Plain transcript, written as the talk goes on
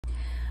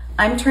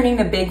I'm turning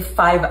the big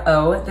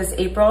 5-0 this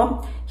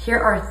April. Here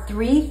are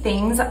 3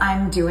 things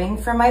I'm doing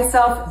for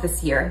myself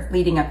this year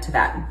leading up to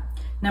that.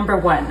 Number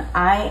 1,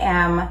 I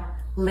am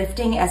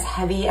lifting as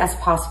heavy as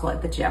possible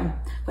at the gym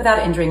without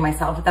injuring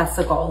myself. That's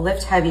the goal.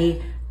 Lift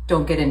heavy,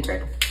 don't get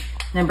injured.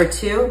 Number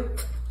 2,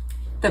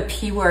 the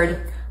P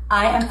word.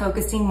 I am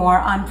focusing more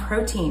on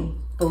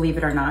protein, believe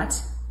it or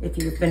not. If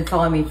you've been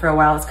following me for a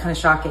while, it's kind of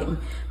shocking.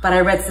 But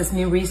I read this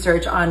new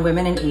research on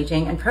women and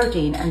aging and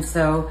protein. And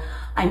so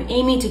I'm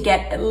aiming to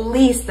get at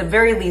least, the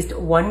very least,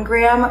 1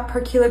 gram per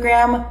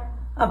kilogram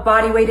of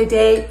body weight a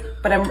day.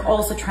 But I'm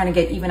also trying to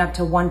get even up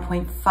to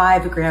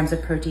 1.5 grams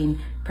of protein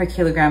per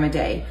kilogram a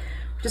day,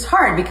 which is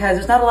hard because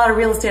there's not a lot of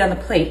real estate on the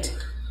plate.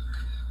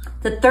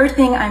 The 3rd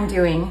thing I'm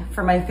doing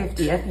for my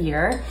 50th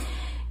year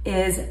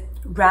is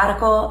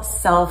radical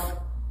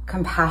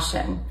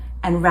self-compassion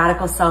and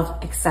radical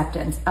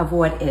self-acceptance of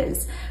what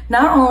is.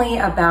 Not only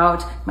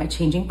about my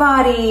changing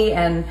body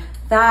and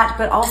that,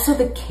 but also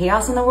the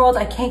chaos in the world.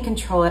 I can't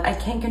control it. I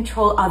can't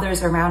control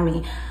others around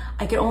me.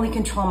 I can only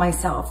control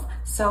myself.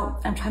 So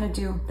I'm trying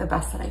to do the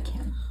best that I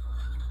can.